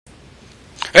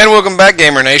And welcome back,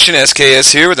 Gamer Nation.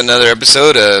 SKS here with another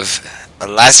episode of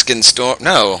Alaskan Storm.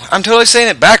 No, I'm totally saying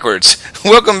it backwards.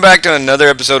 Welcome back to another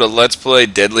episode of Let's Play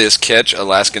Deadliest Catch,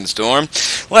 Alaskan Storm.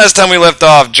 Last time we left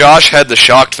off, Josh had the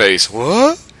shocked face.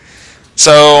 What?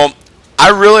 So,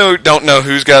 I really don't know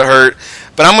who's got hurt,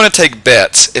 but I'm going to take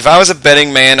bets. If I was a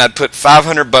betting man, I'd put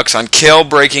 $500 on Kel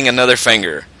breaking another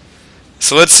finger.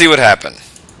 So let's see what happened.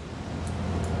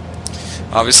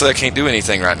 Obviously, I can't do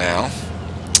anything right now.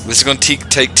 This is going to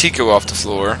take Tico off the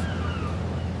floor.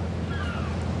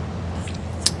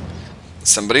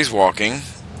 Somebody's walking.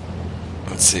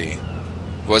 Let's see.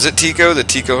 Was it Tico? The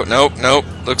Tico? Nope, nope.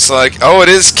 Looks like... Oh, it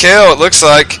is Kel, it looks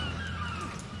like.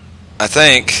 I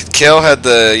think. Kel had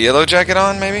the yellow jacket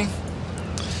on, maybe?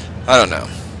 I don't know.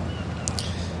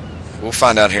 We'll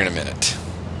find out here in a minute.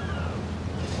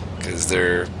 Because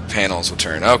their panels will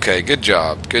turn. Okay, good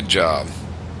job. Good job.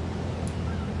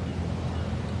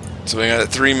 So we got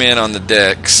 3 men on the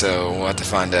deck, so we'll have to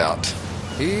find out.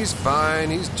 He's fine.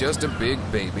 He's just a big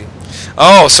baby.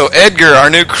 Oh, so Edgar,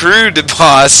 our new crew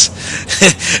boss,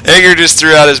 Edgar just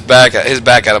threw out his back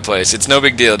out of place. It's no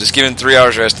big deal. Just give him 3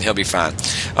 hours rest and he'll be fine.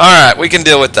 All right, we can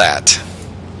deal with that.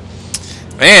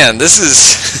 Man, this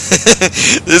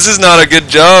is this is not a good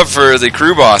job for the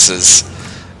crew bosses.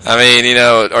 I mean, you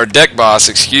know, or deck boss,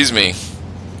 excuse me.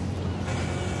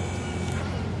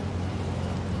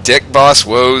 Deck boss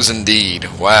woes indeed.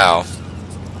 Wow.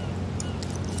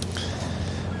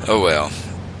 Oh well.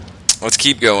 Let's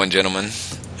keep going, gentlemen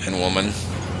and woman.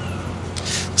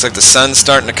 Looks like the sun's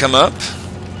starting to come up.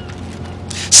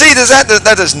 See,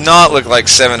 that does not look like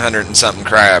 700 and something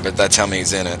crab, but that's how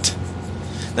many's in it.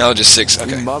 No, just 6.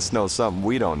 Okay. You must know something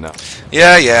we don't know.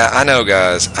 Yeah, I know,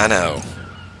 guys. I know.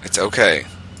 It's okay.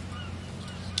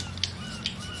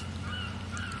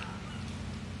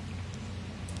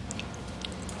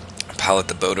 Pilot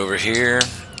the boat over here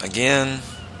again.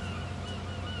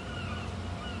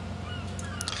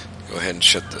 Go ahead and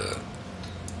shut the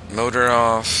motor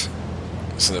off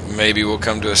so that maybe we'll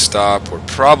come to a stop. We're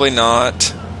probably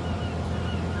not,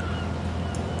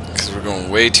 because we're going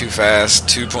way too fast.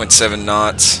 2.7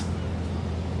 knots.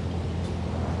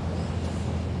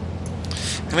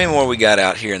 How many more we got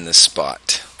out here in this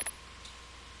spot?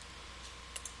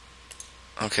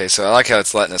 Okay, so I like how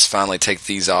it's letting us finally take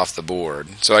these off the board.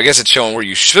 So I guess it's showing where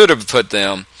you should have put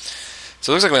them.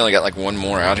 So it looks like we only got like 1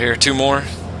 more out here. 2 more.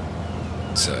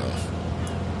 So,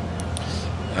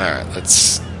 alright,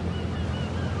 let's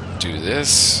do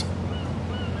this.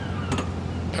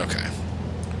 Okay.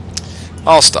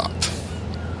 I'll stop.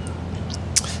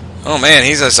 Oh man,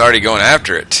 he's just already going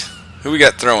after it. Who we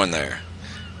got throwing there?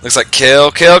 Looks like Kel.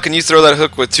 Kel, can you throw that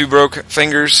hook with 2 broke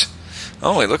fingers?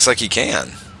 Oh, it looks like he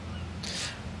can.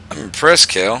 I'm impressed,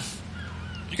 Kel.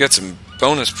 You got some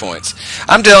bonus points.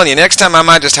 I'm telling you, next time I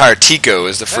might just hire Tico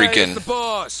as the freaking... Hey, it's the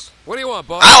boss. What do you want,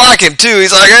 boss? I like him too.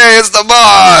 He's like, hey, it's the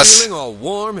boss. Feeling all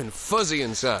warm and fuzzy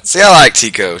inside. See, I like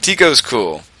Tico. Tico's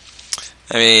cool.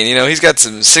 I mean, you know, he's got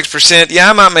some 6%. Yeah,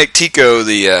 I might make Tico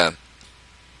the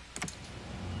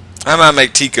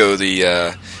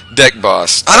deck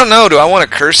boss. I don't know. Do I want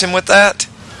to curse him with that?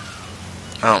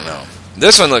 I don't know.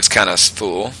 This one looks kind of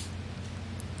full.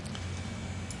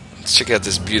 Let's check out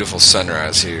this beautiful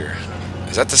sunrise here.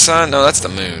 Is that the sun? No, that's the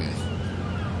moon.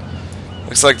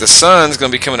 Looks like the sun's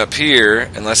going to be coming up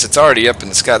here, unless it's already up in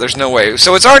the sky. There's no way.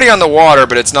 So it's already on the water,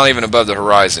 but it's not even above the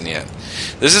horizon yet.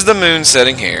 This is the moon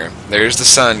setting here. There's the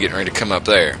sun getting ready to come up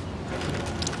there.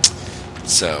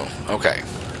 So, okay.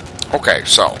 Okay,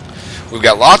 so we've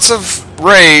got lots of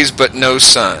rays, but no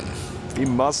sun. You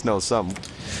must know something.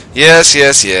 Yes,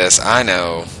 I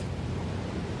know.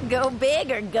 Go big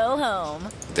or go home.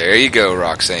 There you go,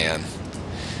 Roxanne.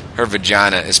 Her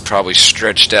vagina is probably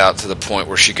stretched out to the point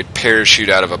where she could parachute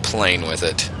out of a plane with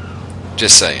it.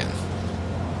 Just saying.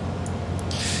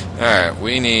 Alright,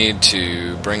 we need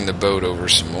to bring the boat over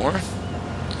some more.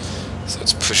 So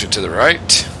let's push it to the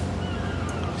right.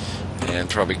 And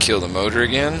probably kill the motor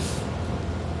again.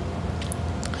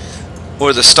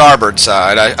 Or the starboard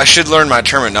side. I should learn my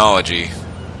terminology.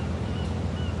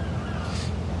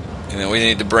 And then we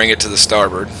need to bring it to the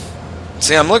starboard.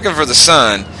 See, I'm looking for the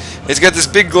sun. It's got this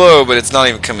big glow, but it's not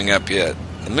even coming up yet.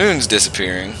 The moon's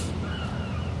disappearing.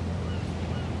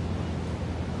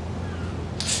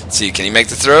 Let's see, can he make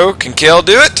the throw? Can Kel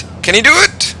do it? Can he do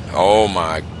it? Oh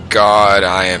my god,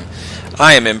 I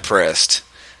am impressed.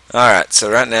 Alright,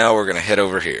 so right now we're going to head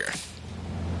over here.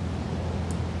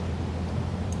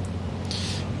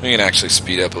 We can actually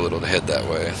speed up a little to head that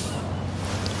way.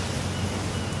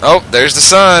 Oh, there's the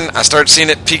sun. I start seeing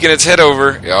it peeking its head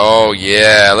over. Oh,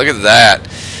 yeah, look at that.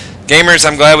 Gamers,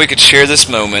 I'm glad we could share this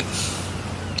moment.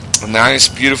 A nice,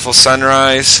 beautiful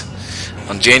sunrise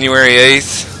on January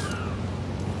 8th.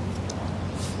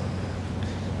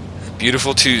 A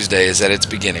beautiful Tuesday is at its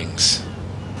beginnings.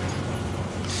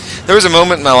 There was a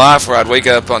moment in my life where I'd wake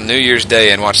up on New Year's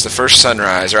Day and watch the first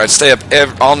sunrise, or I'd stay up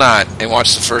all night and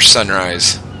watch the first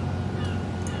sunrise.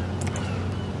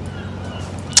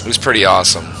 It was pretty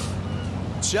awesome.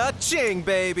 Cha-ching,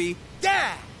 baby.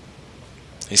 Yeah!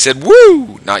 He said,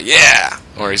 woo, not yeah.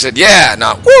 Or he said, yeah,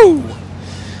 not woo.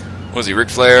 What was he, Ric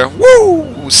Flair?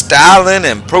 Woo! Styling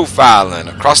and profiling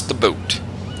across the boat.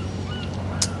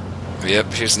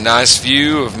 Yep, here's a nice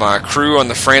view of my crew on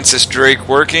the Francis Drake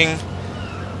working.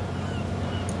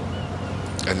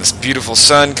 And this beautiful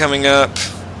sun coming up.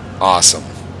 Awesome.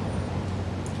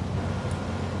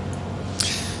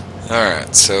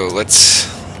 Alright, so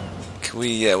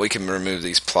we can remove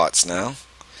these plots now.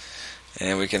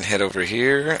 And we can head over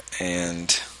here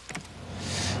and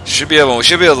we should be able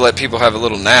to let people have a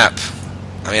little nap.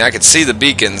 I mean, I could see the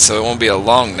beacon, so it won't be a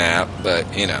long nap,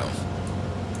 but you know.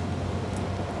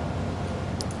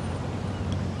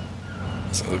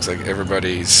 So it looks like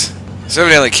everybody's. So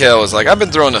evidently Kel was like, I've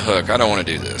been throwing the hook, I don't want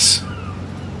to do this.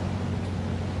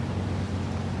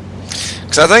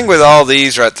 Because I think with all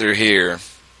these right through here,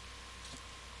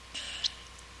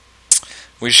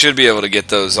 we should be able to get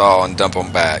those all and dump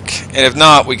them back. And if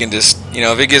not, we can just, you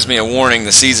know, if it gives me a warning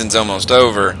the season's almost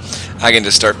over, I can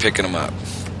just start picking them up.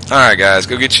 Alright guys,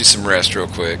 go get you some rest real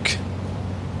quick.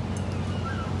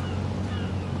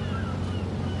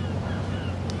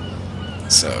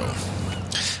 So,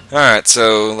 alright,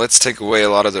 so let's take away a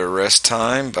lot of the rest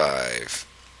time by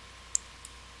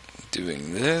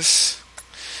doing this.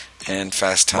 And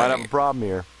fast Might timing. have a problem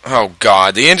here. Oh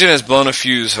god, the engine has blown a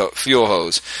fuel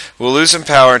hose. We'll lose some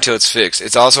power until it's fixed.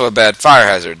 It's also a bad fire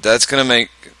hazard. That's gonna make...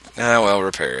 well,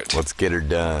 repair it. Let's get her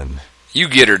done. You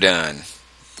get her done.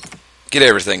 Get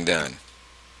everything done.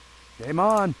 Game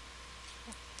on.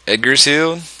 Edgar's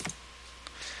healed.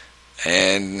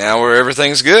 And now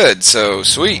everything's good, so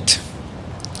sweet.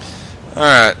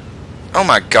 Alright. Oh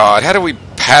my god, how do we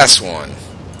pass one?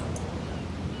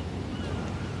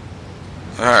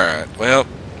 Alright, well,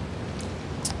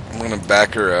 I'm going to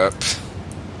back her up.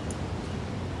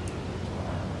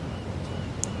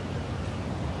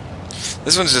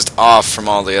 This one's just off from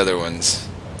all the other ones.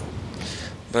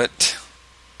 But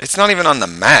it's not even on the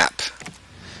map.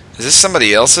 Is this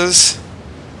somebody else's?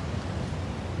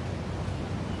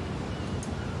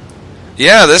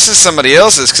 Yeah, this is somebody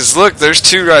else's, because look, there's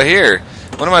two right here.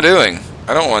 What am I doing?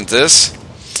 I don't want this.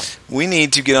 We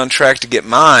need to get on track to get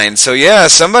mine. So yeah,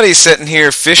 somebody's sitting here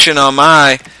fishing on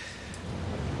my...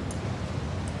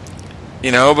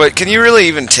 You know, but can you really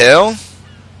even tell?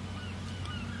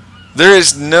 There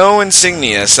is no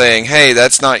insignia saying, hey,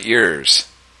 that's not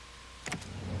yours.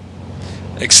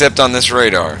 Except on this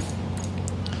radar,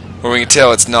 where we can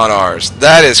tell it's not ours.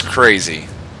 That is crazy.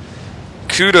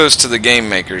 Kudos to the game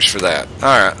makers for that.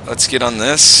 Alright, let's get on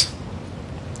this.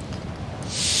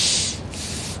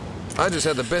 I just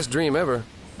had the best dream ever,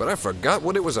 but I forgot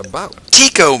what it was about.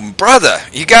 Tico, brother,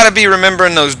 you gotta be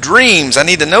remembering those dreams. I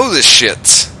need to know this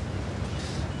shit.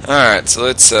 Alright, so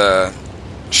let's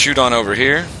shoot on over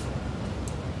here.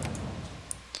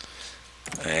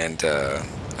 And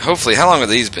hopefully, how long have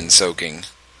these been soaking?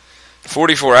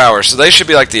 44 hours, so they should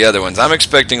be like the other ones. I'm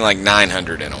expecting like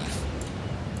 900 in them.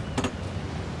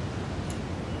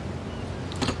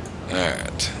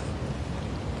 Alright.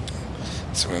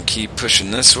 So we're going to keep pushing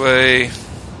this way.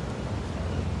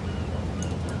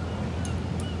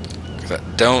 Because I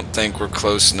don't think we're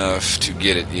close enough to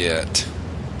get it yet.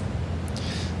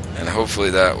 And hopefully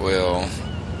that will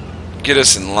get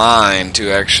us in line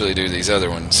to actually do these other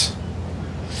ones.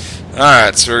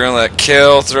 Alright, so we're going to let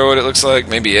Kel throw it, it looks like.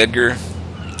 Maybe Edgar.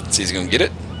 Let's see, he's going to get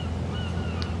it.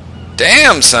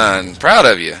 Damn, son. Proud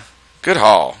of you. Good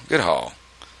haul. Good haul.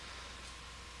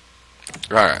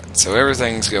 Alright, so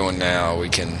everything's going now. We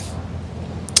can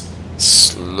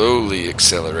slowly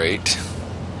accelerate.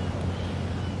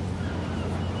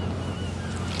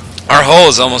 Our hull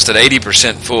is almost at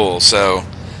 80% full, so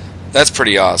that's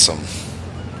pretty awesome.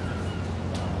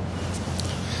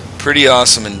 Pretty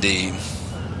awesome indeed.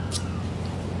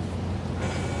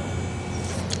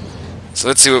 So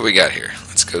let's see what we got here.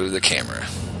 Let's go to the camera.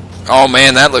 Oh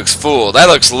man, that looks full. That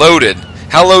looks loaded.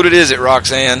 How loaded is it,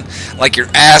 Roxanne? Like your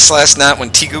ass last night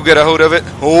when Tico got a hold of it?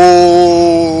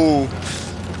 Oh!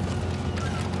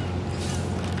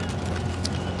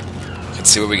 Let's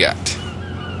see what we got.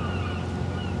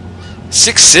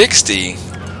 660?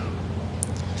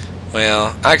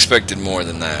 Well, I expected more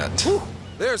than that. Whew,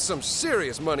 there's some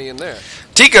serious money in there.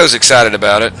 Tico's excited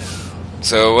about it,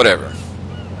 so whatever.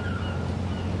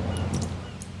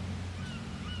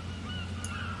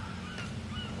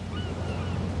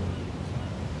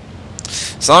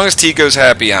 As long as Tico's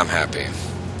happy, I'm happy.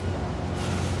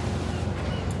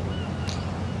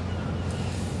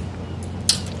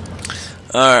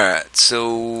 Alright,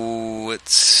 so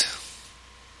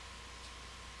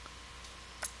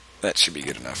that should be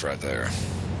good enough right there.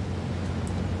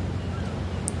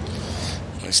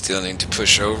 We still need to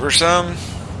push over some.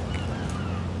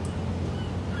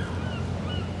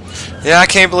 Yeah, I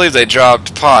can't believe they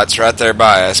dropped pots right there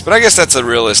by us, but I guess that's a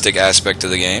realistic aspect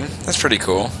of the game. That's pretty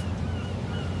cool.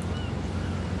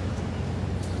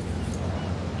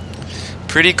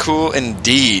 Pretty cool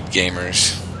indeed,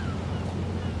 gamers.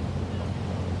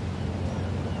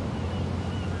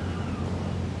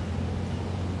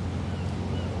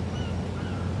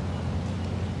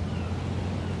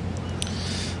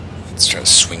 Let's try to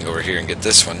swing over here and get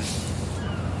this one.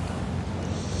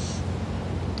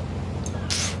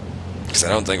 Because I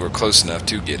don't think we're close enough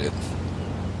to get it.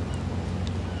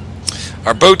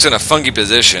 Our boat's in a funky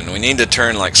position. We need to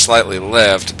turn like slightly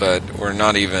left, but we're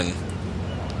not even...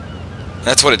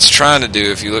 That's what it's trying to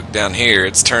do. If you look down here,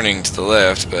 it's turning to the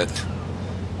left, but...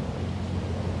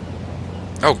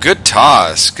 Oh, good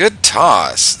toss. Good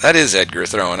toss. That is Edgar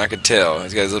throwing, I could tell.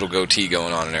 He's got his little goatee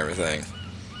going on and everything.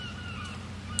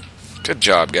 Good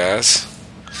job, guys.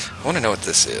 I want to know what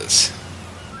this is.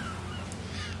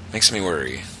 Makes me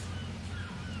worry.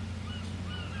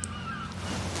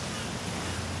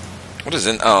 What is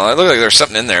in... Oh, it looks like there's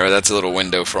something in there, but that's a little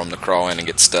window for him to crawl in and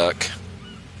get stuck.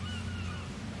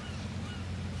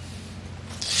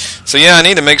 So yeah, I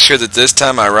need to make sure that this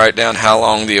time I write down how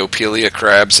long the Opilio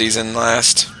Crab season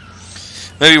lasts.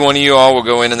 Maybe one of you all will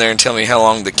go in there and tell me how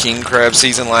long the King Crab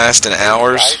season lasts in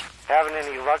hours. Guys, having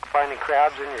any luck finding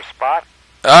crabs in your spot?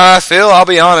 Phil, I'll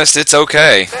be honest, it's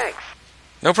okay. Thanks.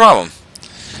 No problem.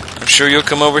 I'm sure you'll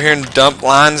come over here and dump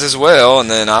lines as well, and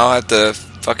then I'll have to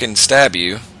fucking stab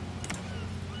you.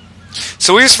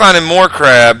 So we're just finding more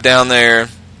crab down there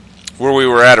where we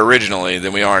were at originally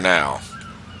than we are now.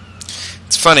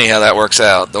 It's funny how that works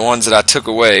out. The ones that I took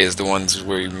away is the ones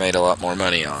where we made a lot more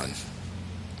money on.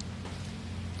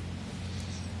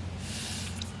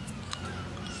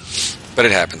 But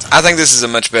it happens. I think this is a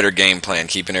much better game plan,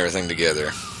 keeping everything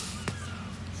together.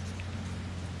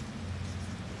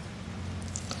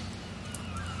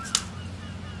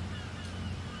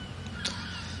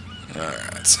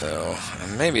 Alright, so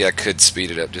maybe I could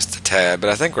speed it up just a tad, but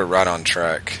I think we're right on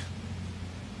track.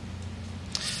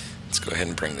 Let's go ahead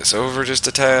and bring this over just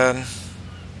a tad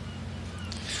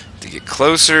to get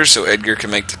closer so Edgar can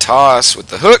make the toss with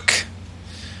the hook.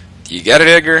 You got it,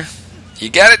 Edgar? You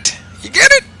got it? You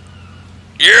got it?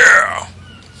 Yeah!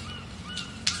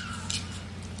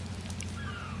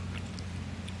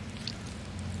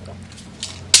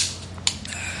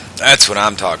 That's what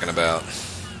I'm talking about.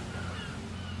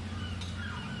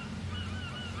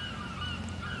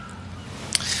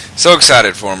 So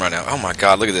excited for him right now. Oh my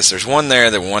god, look at this. There's one there,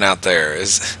 there's one out there.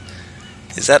 Is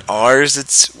that ours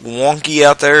that's wonky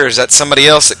out there, or is that somebody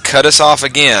else that cut us off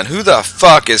again? Who the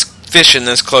fuck is fishing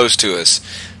this close to us?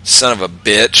 Son of a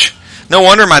bitch. No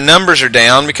wonder my numbers are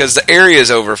down, because the area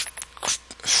is over.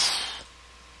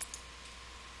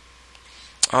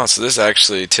 Oh, so this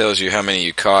actually tells you how many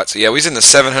you caught. So yeah, we was in the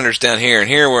 700s down here, and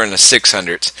here we're in the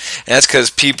 600s. And that's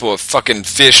because people have fucking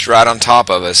fished right on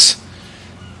top of us.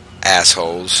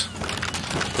 Assholes.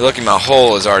 You're lucky my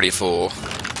hole is already full.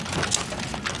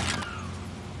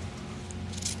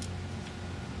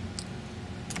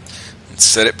 Let's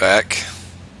set it back.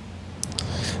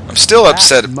 I'm still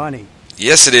upset. Money.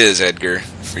 Yes, it is, Edgar.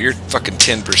 For your fucking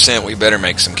 10%, we better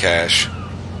make some cash.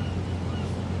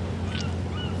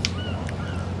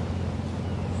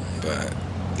 But,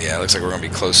 yeah, it looks like we're going to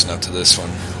be close enough to this one.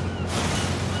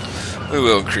 We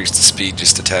will increase the speed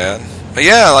just a tad. But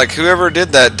yeah, like whoever did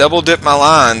that, double dip my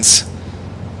lines.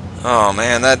 Oh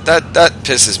man, that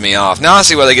pisses me off. Now I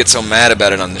see why they get so mad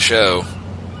about it on the show.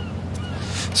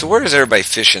 So where is everybody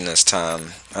fishing this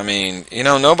time? I mean, you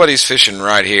know, nobody's fishing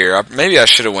right here. Maybe I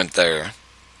should have went there.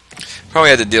 Probably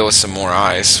had to deal with some more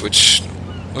ice, which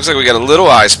looks like we got a little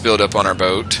ice build up on our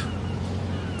boat.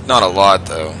 Not a lot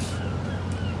though.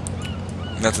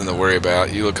 Nothing to worry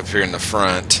about. You look up here in the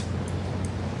front.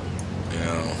 You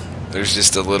know, there's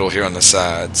just a little here on the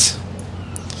sides.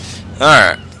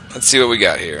 Alright, let's see what we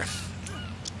got here.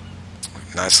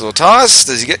 Nice little toss.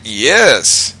 Does he get...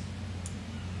 Yes!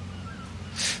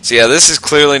 So yeah, this is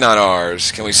clearly not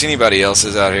ours. Can we see anybody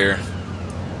else's out here?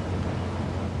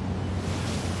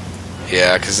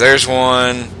 Yeah, because there's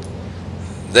one.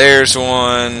 There's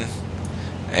one.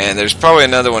 And there's probably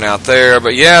another one out there.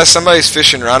 But yeah, somebody's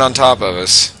fishing right on top of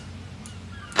us.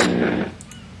 I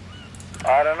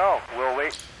don't know. We'll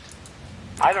wait.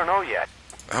 I don't know yet.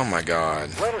 Oh my god.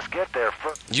 Let us get there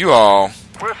first. You all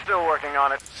We're still working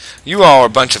on it. are a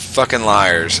bunch of fucking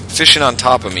liars. Fishing on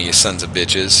top of me, you sons of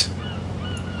bitches.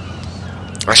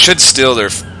 I should steal their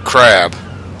crab.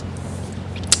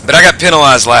 But I got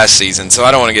penalized last season, so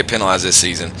I don't want to get penalized this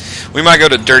season. We might go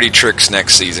to dirty tricks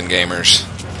next season, gamers.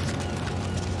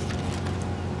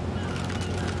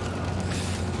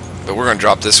 But we're going to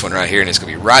drop this one right here, and it's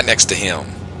going to be right next to him.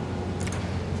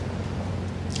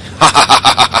 Ha ha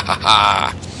ha ha ha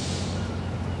ha!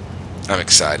 I'm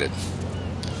excited.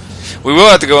 We will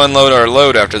have to go unload our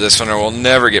load after this one, or we'll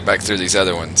never get back through these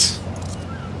other ones.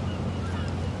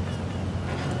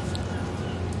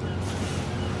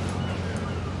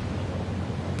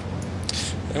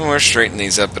 And we're straightening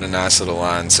these up in a nice little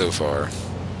line so far.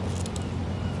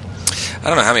 I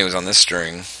don't know how many was on this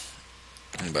string,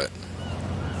 but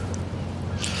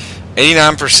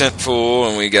 89% full,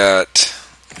 and we got,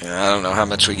 I don't know how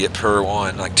much we get per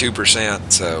one, like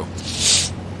 2%, so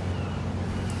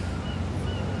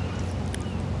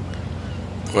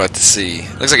we'll have to see.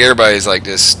 Looks like everybody's like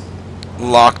just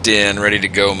locked in, ready to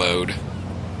go mode.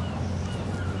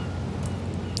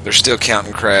 They're still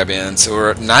counting crab in, so we're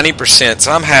at 90%,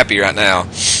 so I'm happy right now.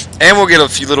 And we'll get a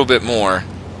few little bit more.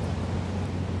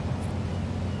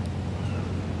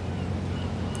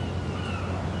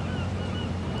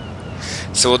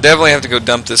 So we'll definitely have to go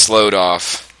dump this load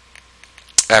off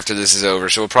after this is over.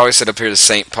 So we'll probably set up here to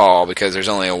St. Paul because there's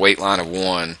only a wait line of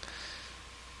 1.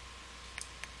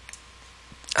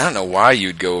 I don't know why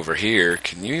you'd go over here.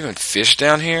 Can you even fish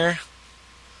down here?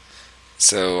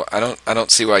 So I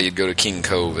don't see why you'd go to King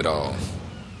Cove at all.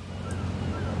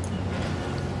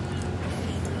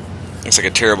 Looks like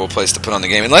a terrible place to put on the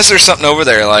game, unless there's something over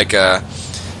there like a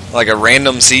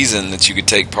random season that you could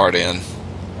take part in.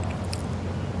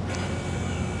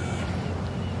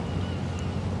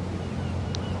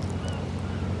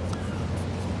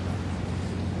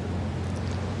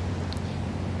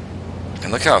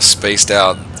 And look how spaced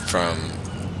out from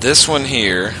this one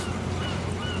here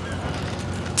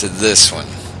to this one.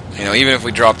 You know, even if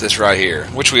we drop this right here,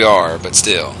 which we are, but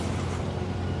still.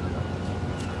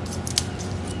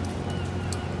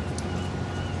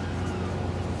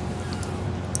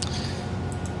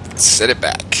 Set it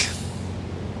back.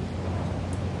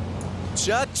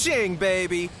 Cha-ching,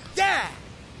 baby. Yeah!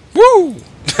 Woo!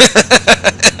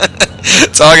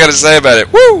 That's all I gotta say about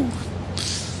it. Woo!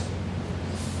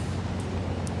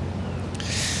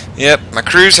 Yep, my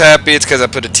crew's happy. It's because I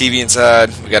put a TV inside.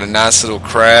 We got a nice little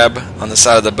crab on the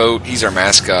side of the boat. He's our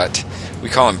mascot. We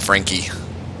call him Frankie.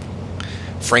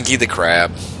 Frankie the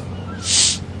Crab.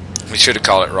 We should have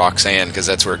called it Roxanne because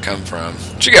that's where it come from.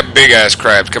 She got big ass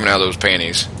crabs coming out of those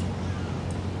panties.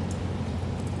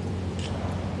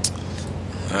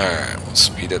 Alright, we'll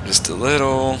speed up just a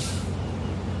little.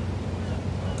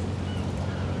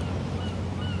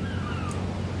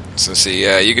 So see,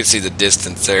 yeah, you can see the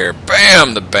distance there.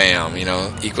 Bam to bam, you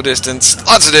know, equal distance,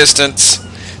 lots of distance.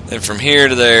 Then from here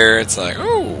to there, it's like,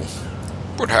 oh,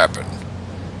 what happened?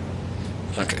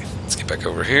 Okay, let's get back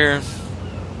over here.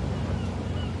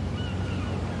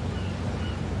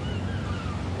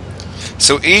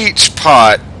 So each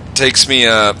pot takes me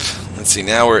up. Let's see,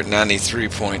 now we're at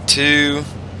 93.2.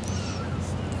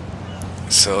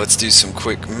 So let's do some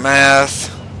quick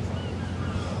math.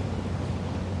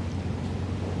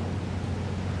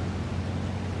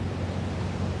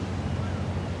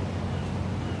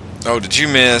 Oh, did you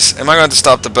miss? Am I going to have to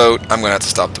stop the boat? I'm going to have to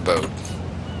stop the boat.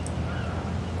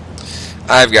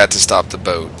 I've got to stop the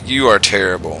boat. You are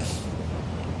terrible.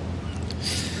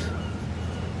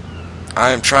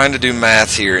 I am trying to do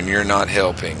math here, and you're not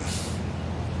helping.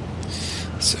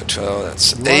 So 12,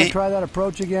 that's 8. You want to try that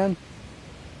approach again?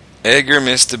 Edgar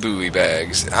missed the buoy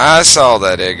bags. I saw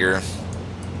that, Edgar.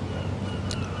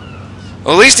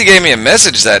 Well, at least he gave me a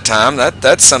message that time.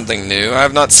 That's something new. I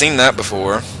have not seen that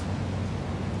before.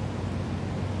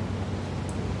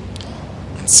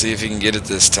 Let's see if he can get it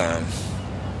this time.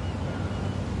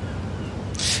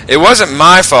 It wasn't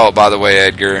my fault, by the way,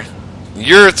 Edgar.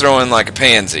 You're throwing like a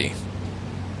pansy.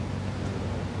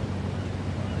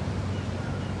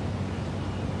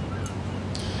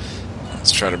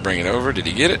 Let's try to bring it over. Did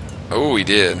he get it? Oh, he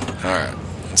did. Alright,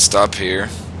 let's stop here.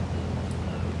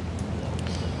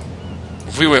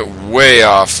 If we went way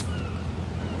off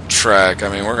track, I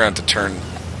mean, we're going to have to turn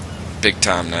big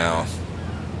time now.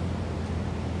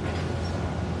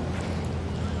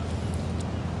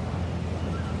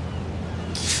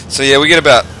 So yeah, we get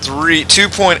about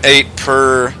 2.8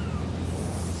 per.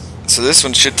 So this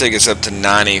one should take us up to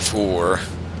 94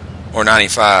 or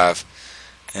 95,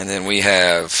 and then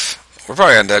we're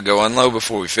probably going to go unload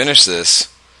before we finish this,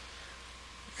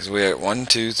 Because we have 1,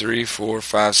 2, 3, 4,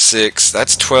 5, 6.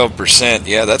 That's 12%.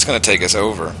 Yeah, that's going to take us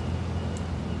over.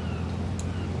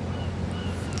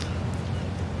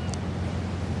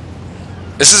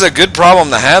 This is a good problem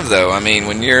to have, though. I mean,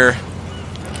 when you're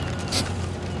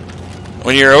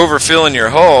overfilling your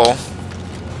hull,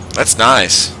 that's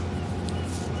nice.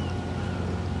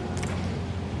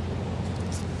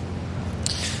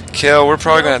 Kel, we're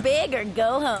probably Go gonna big or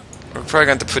go home. we're probably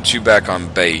going to put you back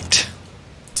on bait.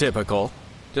 Typical.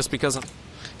 Just because I'm...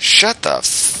 Shut the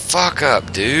fuck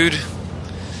up, dude.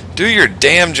 Do your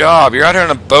damn job. You're out here on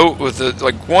a boat with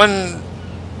like one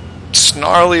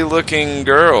snarly looking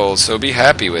girl, so be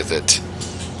happy with it.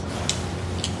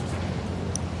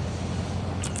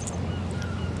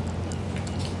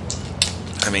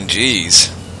 I mean,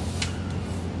 geez.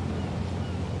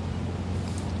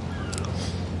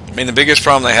 I mean, the biggest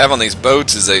problem they have on these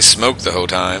boats is they smoke the whole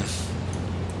time.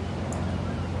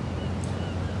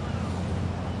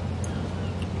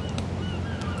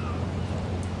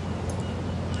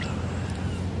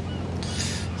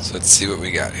 So let's see what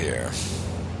we got here.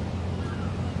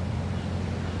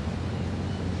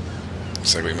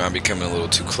 Looks like we might be coming a little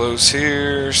too close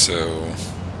here, so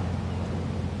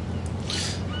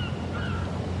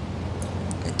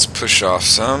let's push off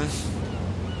some.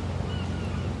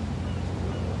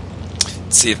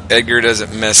 Let's see if Edgar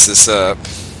doesn't mess this up.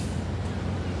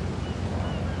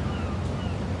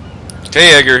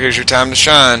 Okay, Edgar, here's your time to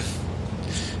shine.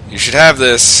 You should have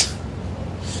this.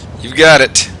 You've got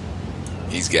it.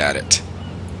 He's got it.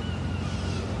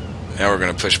 Now we're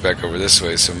going to push back over this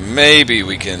way, so maybe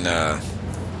we can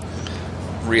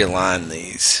realign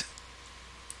these.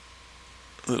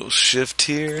 Little shift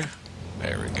here.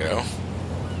 There we go.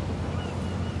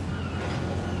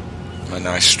 My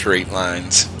nice straight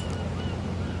lines.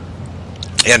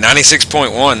 Yeah,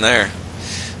 96.1 there.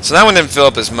 So that one didn't fill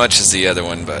up as much as the other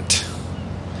one, but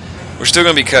we're still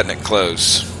going to be cutting it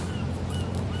close.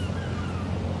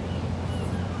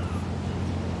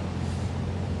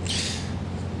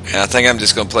 And I think I'm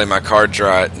just going to play my cards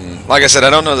right. And like I said, I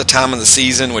don't know the time of the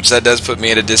season, which that does put me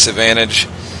at a disadvantage.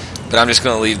 But I'm just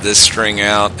going to leave this string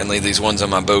out and leave these ones on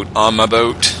my boat I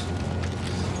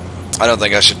don't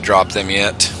think I should drop them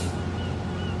yet.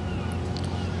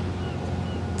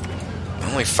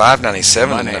 Only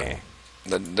 597. Money.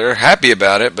 They're happy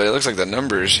about it, but it looks like the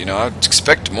numbers, you know, I'd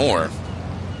expect more.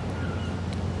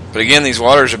 But again, these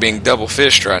waters are being double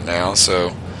fished right now,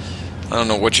 so I don't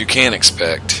know what you can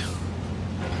expect.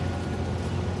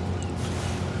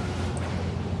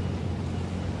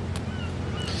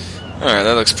 Alright,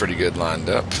 that looks pretty good lined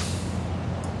up.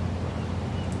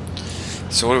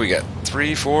 So what do we got?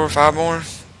 3, 4, 5 more?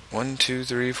 1, 2,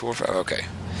 3, 4, 5. Okay.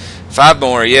 5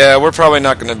 more. Yeah, we're probably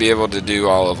not going to be able to do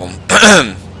all of them.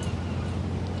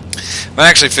 Might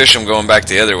actually fish them going back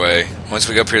the other way. Once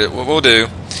we go up here, what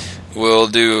we'll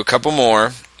do a couple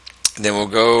more. Then we'll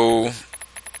go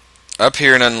up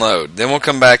here and unload. Then we'll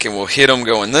come back and we'll hit them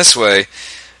going this way.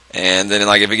 And then,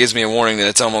 like, if it gives me a warning that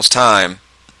it's almost time,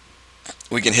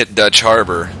 we can hit Dutch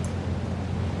Harbor.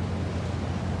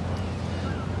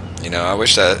 You know, I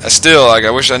wish there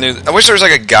was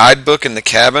like a guidebook in the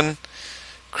cabin.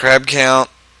 Crab count.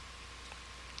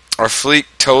 Our fleet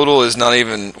total is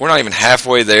we're not even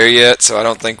halfway there yet, so I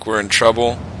don't think we're in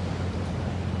trouble.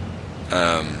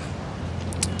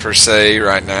 Per se,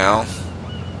 right now.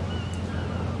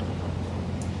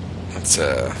 Let's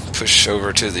push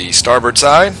over to the starboard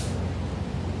side.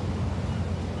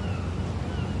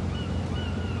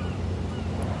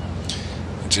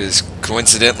 Which is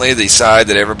coincidentally the side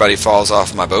that everybody falls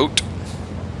off my boat.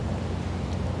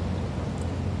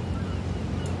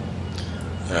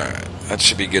 Alright, that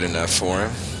should be good enough for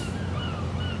him.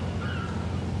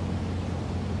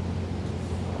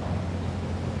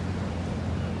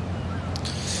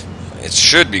 It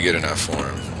should be good enough for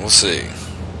him. We'll see.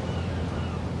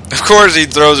 Of course he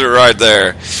throws it right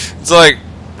there. It's like,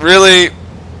 really?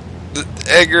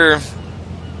 Edgar?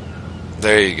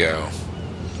 There you go.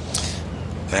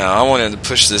 Now, I wanted to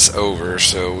push this over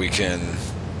so we can...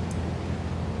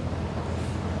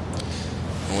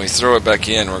 When we throw it back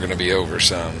in, we're going to be over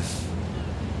some.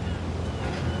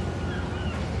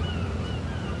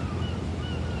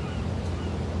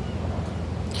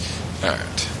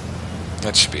 Alright.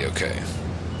 That should be okay.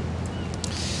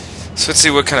 So let's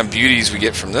see what kind of beauties we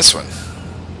get from this one.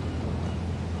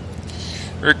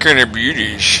 What kind of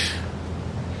beauties?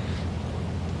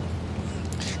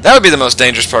 That would be the most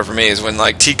dangerous part for me, is when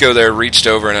like Tico there reached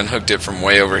over and unhooked it from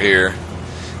way over here.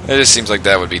 It just seems like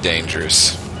that would be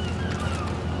dangerous.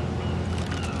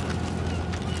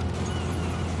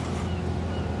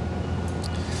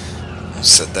 We'll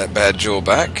set that bad jewel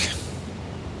back.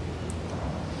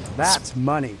 That's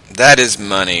money. That is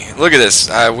money. Look at this.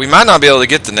 We might not be able to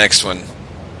get the next one.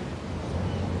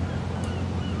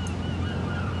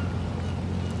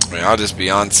 I mean, I'll just be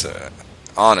honest.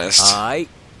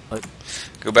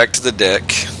 Go back to the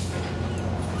deck.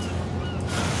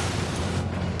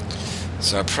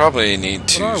 So I probably need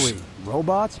to... What are we?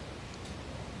 Robots?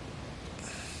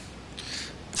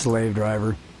 Slave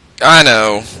driver. I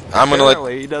know. I'm gonna let...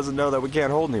 Apparently, he doesn't know that we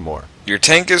can't hold anymore. Your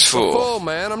tank is full. Full,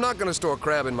 man. I'm not gonna store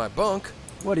crab in my bunk.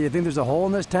 What, do you think there's a hole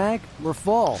in this tank? We're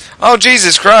full. Oh,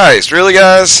 Jesus Christ. Really,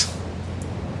 guys?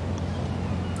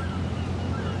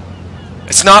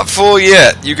 It's not full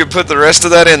yet. You could put the rest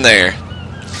of that in there.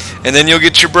 And then you'll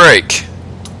get your break.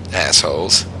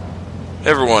 Assholes.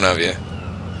 Every one of you.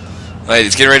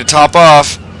 Ladies, getting ready to top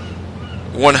off.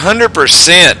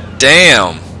 100%.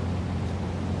 Damn.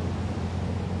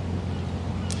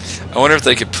 I wonder if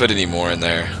they could put any more in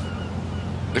there.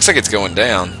 Looks like it's going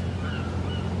down.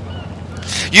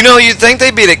 You know, you'd think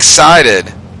they'd be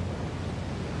excited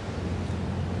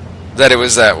that it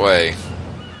was that way.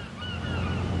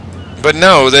 But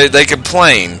no, they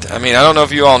complained. I mean, I don't know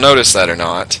if you all noticed that or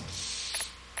not.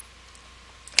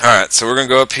 Alright, so we're going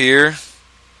to go up here.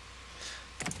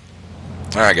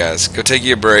 Alright, guys, go take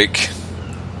you a break.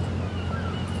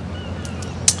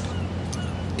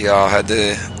 Y'all had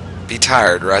to be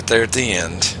tired right there at the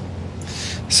end.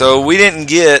 So we didn't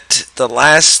get the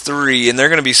last three, and they're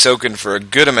going to be soaking for a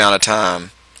good amount of time.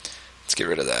 Let's get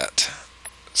rid of that.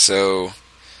 So,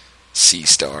 Sea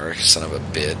Star, son of a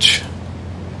bitch.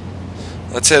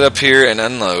 Let's head up here and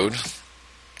unload.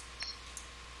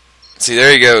 See,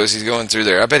 there he goes. He's going through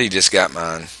there. I bet he just got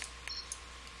mine.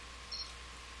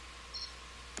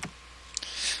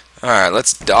 Alright,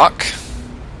 let's dock.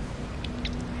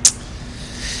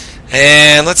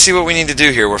 And let's see what we need to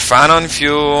do here. We're fine on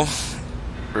fuel.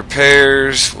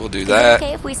 Repairs. We'll do that. Is it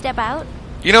okay if we step out?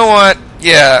 You know what?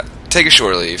 Yeah, take a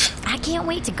shore leave. I can't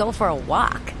wait to go for a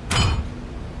walk.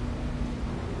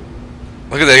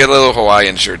 Look at that. They got little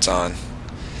Hawaiian shirts on.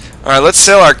 Alright, let's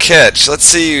sell our catch. Let's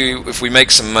see if we make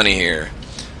some money here.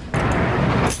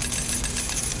 Let's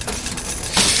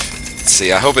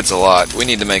see. I hope it's a lot. We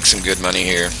need to make some good money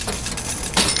here.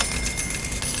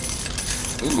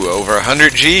 Ooh, over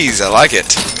 100 G's. I like it.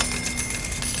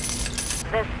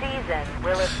 The season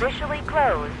will officially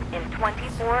close in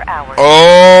 24 hours.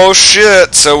 Oh,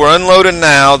 shit. So we're unloading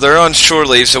now. They're on shore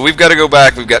leave, so we've got to go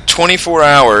back. We've got 24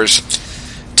 hours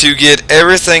to get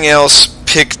everything else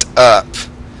picked up.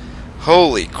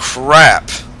 Holy crap.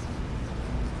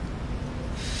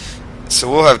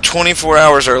 So we'll have 24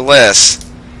 hours or less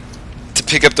to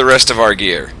pick up the rest of our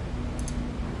gear.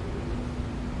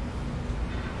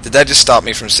 Did that just stop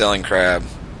me from selling crab?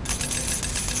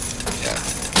 Yeah.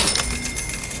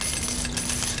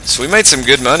 So we made some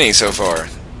good money so far.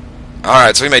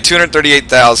 Alright, so we made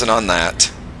 $238,000 on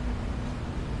that.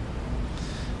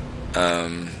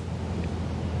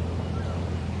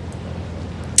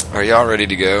 Are y'all ready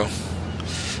to go?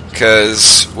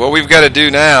 Because what we've got to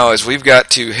do now is we've got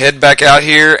to head back out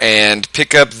here and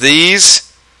pick up these.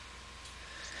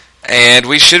 And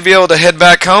we should be able to head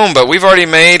back home, but we've already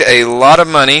made a lot of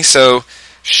money, so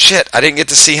shit, I didn't get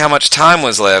to see how much time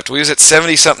was left. We was at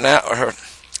 70-something hours.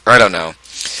 I don't know.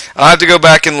 I'll have to go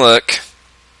back and look.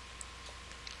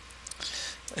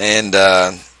 And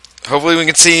hopefully we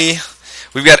can see.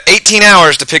 We've got 18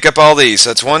 hours to pick up all these. So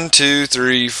that's 1, 2,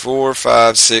 3, 4,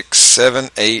 5, 6, 7,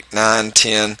 8, 9,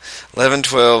 10, 11,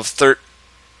 12, 13.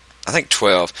 I think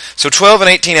 12. So 12 and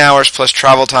 18 hours plus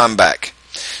travel time back.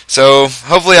 So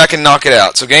hopefully I can knock it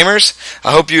out. So gamers,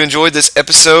 I hope you enjoyed this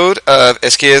episode of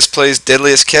SKS Plays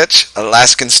Deadliest Catch,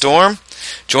 Alaskan Storm.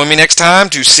 Join me next time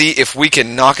to see if we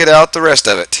can knock it out the rest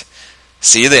of it.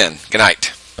 See you then. Good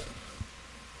night.